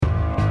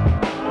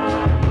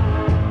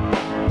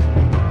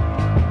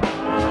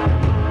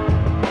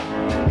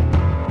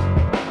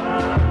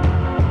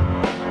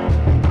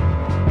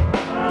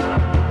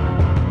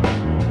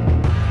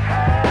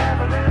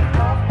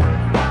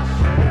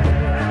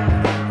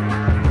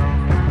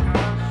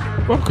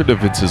Welcome to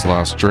Vince's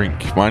Last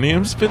Drink. My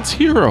name's Vince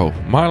Hero.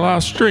 My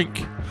last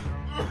drink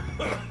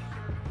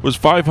was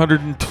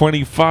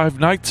 525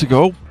 nights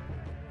ago.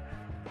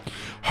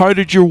 How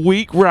did your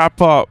week wrap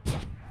up?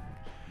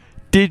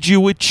 Did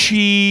you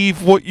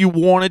achieve what you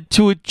wanted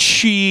to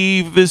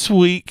achieve this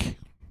week?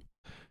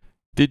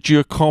 Did you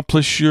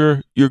accomplish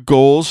your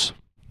goals?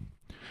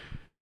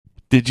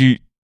 Did you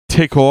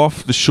tick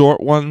off the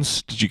short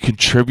ones? Did you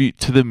contribute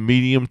to the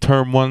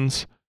medium-term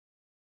ones?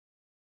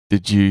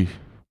 Did you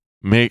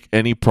make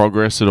any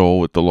progress at all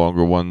with the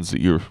longer ones that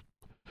you're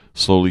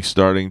slowly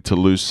starting to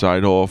lose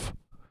sight of?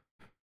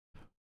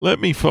 Let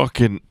me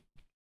fucking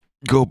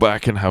go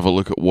back and have a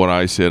look at what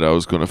I said I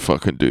was going to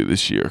fucking do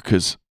this year,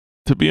 because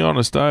to be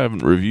honest, I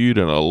haven't reviewed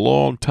in a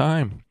long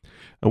time,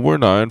 and we're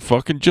now in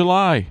fucking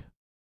July.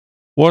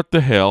 What the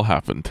hell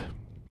happened?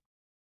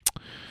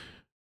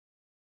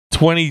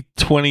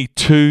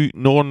 2022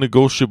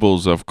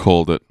 non-negotiables, I've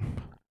called it.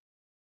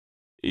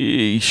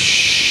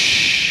 Eesh.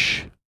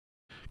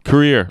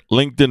 Career,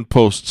 LinkedIn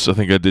posts, I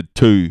think I did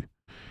 2.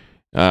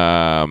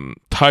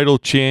 Title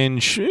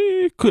change,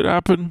 could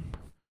happen.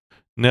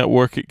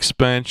 Network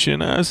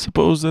expansion, I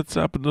suppose that's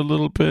happened a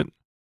little bit.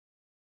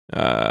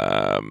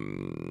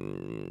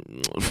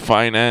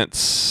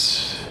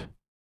 Finance,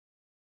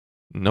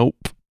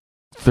 nope.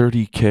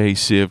 30k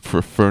saved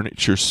for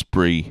furniture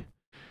spree.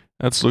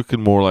 That's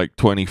looking more like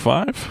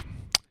 25.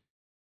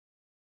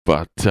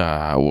 But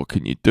what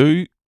can you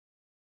do?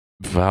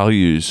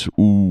 Values,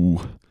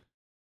 ooh.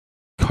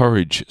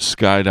 Courage,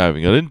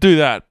 skydiving. I didn't do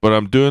that, but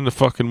I'm doing the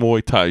fucking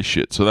Muay Thai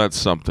shit, so that's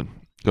something.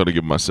 Got to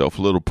give myself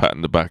a little pat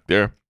in the back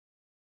there.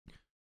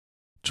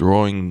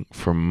 Drawing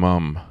from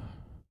mum.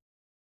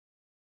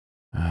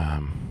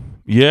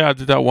 Yeah, I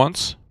did that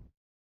once.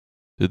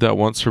 Did that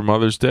once for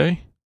Mother's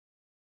Day.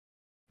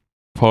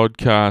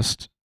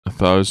 Podcast,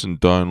 1,000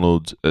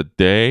 downloads a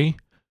day.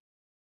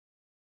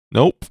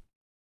 Nope.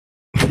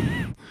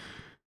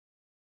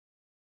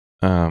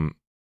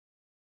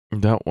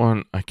 That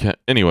one, I can't.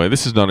 Anyway,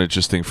 this is not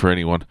interesting for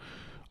anyone.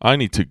 I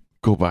need to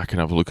go back and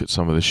have a look at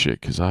some of this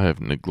shit, because I have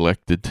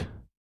neglected.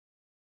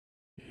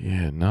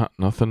 Yeah,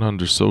 nothing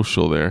under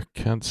social there.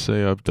 Can't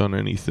say I've done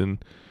anything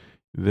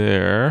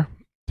there.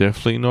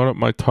 Definitely not at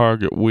my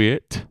target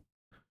weight.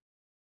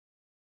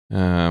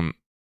 Definitely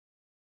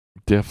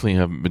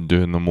haven't been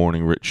doing the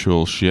morning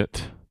ritual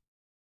shit.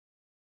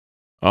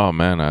 Oh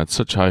man, I had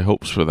such high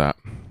hopes for that.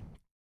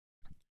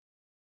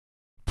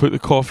 Put the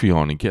coffee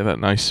on and get that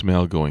nice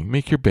smell going.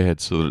 Make your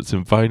bed so that it's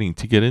inviting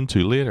to get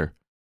into later.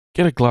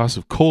 Get a glass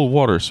of cold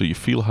water so you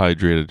feel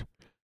hydrated.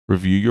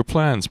 Review your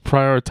plans.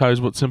 Prioritize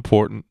what's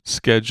important.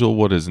 Schedule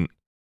what isn't.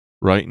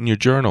 Write in your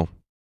journal.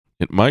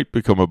 It might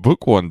become a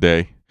book one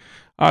day.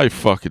 I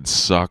fucking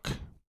suck.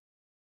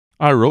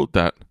 I wrote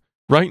that.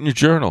 Write in your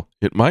journal.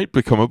 It might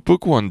become a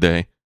book one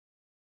day.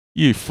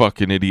 You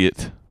fucking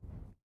idiot.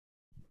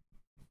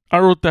 I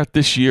wrote that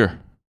this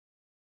year.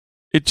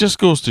 It just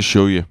goes to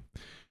show you.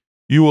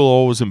 You will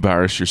always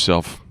embarrass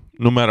yourself,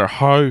 no matter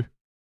how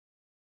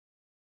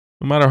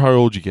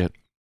old you get.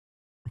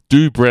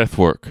 Do breath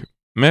work.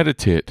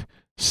 Meditate.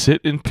 Sit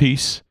in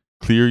peace.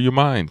 Clear your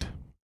mind.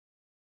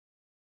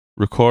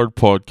 Record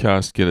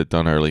podcast. Get it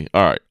done early.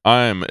 All right.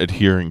 I am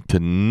adhering to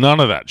none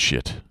of that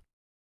shit.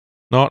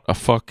 Not a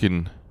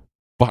fucking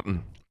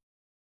button.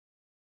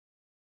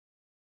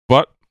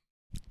 But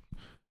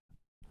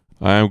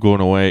I am going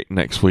away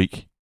next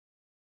week.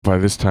 By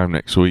this time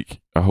next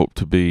week, I hope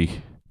to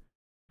be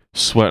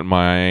sweating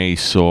my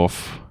ass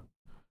off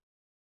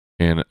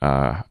in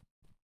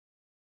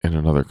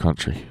another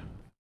country.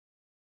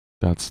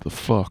 That's the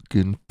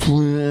fucking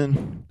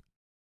plan.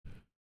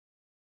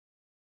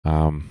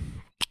 What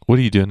are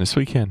you doing this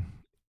weekend?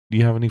 Do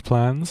you have any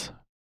plans?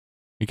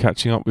 Are you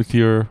catching up with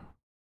your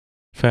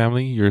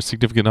family, your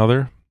significant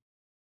other?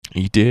 Are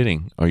you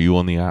dating? Are you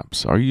on the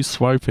apps? Are you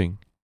swiping?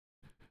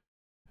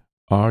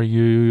 Are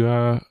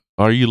you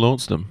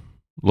lonesome?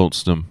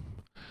 Lonesome.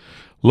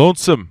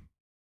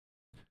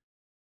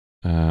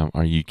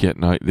 Are you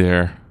getting out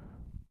there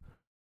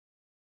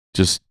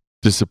just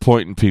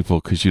disappointing people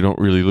because you don't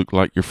really look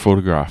like your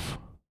photograph?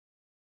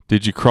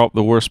 Did you crop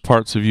the worst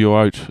parts of you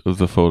out of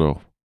the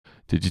photo?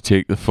 Did you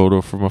take the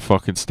photo from a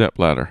fucking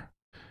stepladder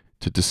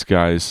to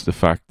disguise the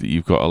fact that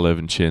you've got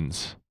 11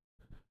 chins?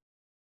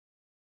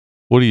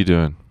 What are you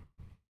doing?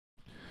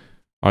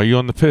 Are you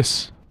on the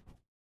piss?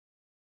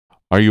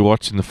 Are you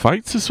watching the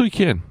fights this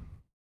weekend?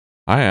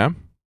 I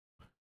am.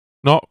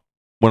 Not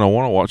when I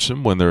want to watch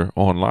them when they're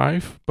on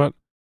live, but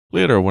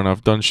later when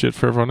I've done shit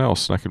for everyone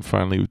else and I can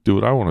finally do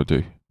what I want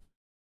to do.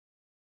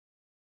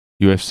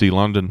 UFC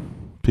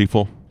London,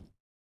 people.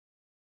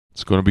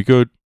 It's going to be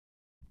good.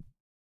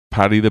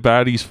 Paddy the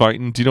Baddy's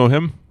fighting. Do you know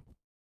him?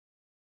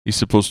 He's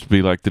supposed to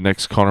be like the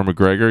next Conor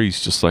McGregor.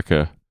 He's just like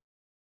they're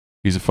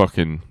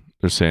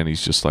saying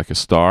he's just like a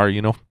star,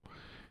 you know?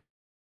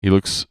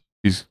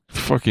 He's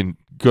fucking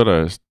got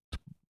a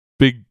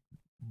big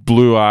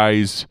blue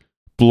eyes,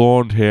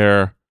 blonde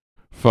hair,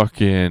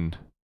 fucking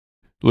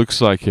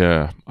looks like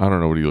I don't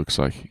know what he looks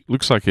like.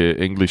 Looks like a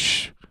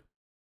English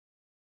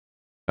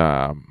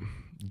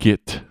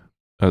git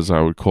as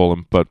I would call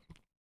him, but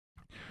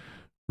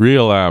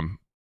real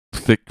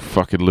thick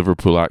fucking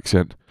Liverpool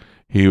accent.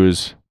 He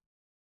was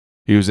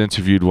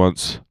interviewed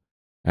once,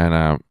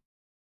 and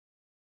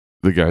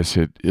the guy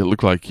said, "It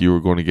looked like you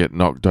were going to get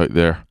knocked out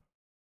there.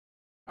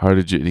 How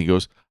did you?" And he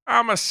goes,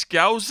 "I'm a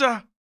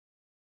Scouser.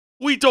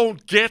 We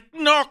don't get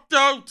knocked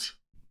out."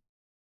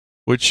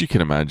 Which you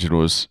can imagine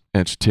was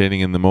entertaining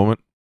in the moment.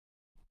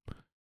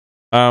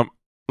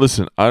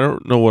 Listen, I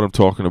don't know what I'm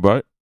talking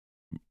about.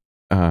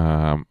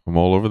 I'm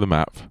all over the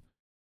map.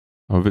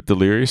 I'm a bit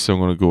delirious, so I'm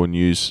going to go and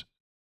use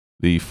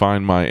the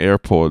Find My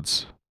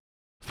AirPods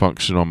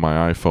function on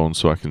my iPhone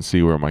so I can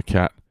see where my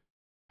cat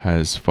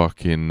has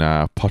fucking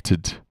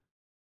potted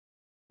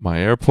my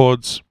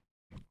AirPods,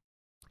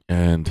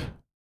 and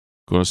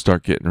going to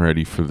start getting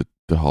ready for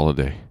the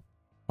holiday.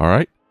 All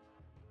right?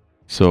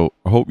 So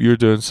I hope you're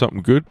doing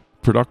something good,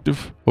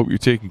 productive. Hope you're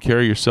taking care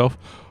of yourself.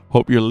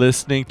 Hope you're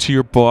listening to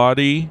your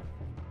body.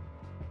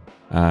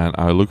 And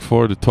I look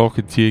forward to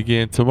talking to you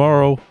again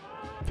tomorrow.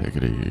 Take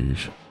it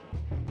easy.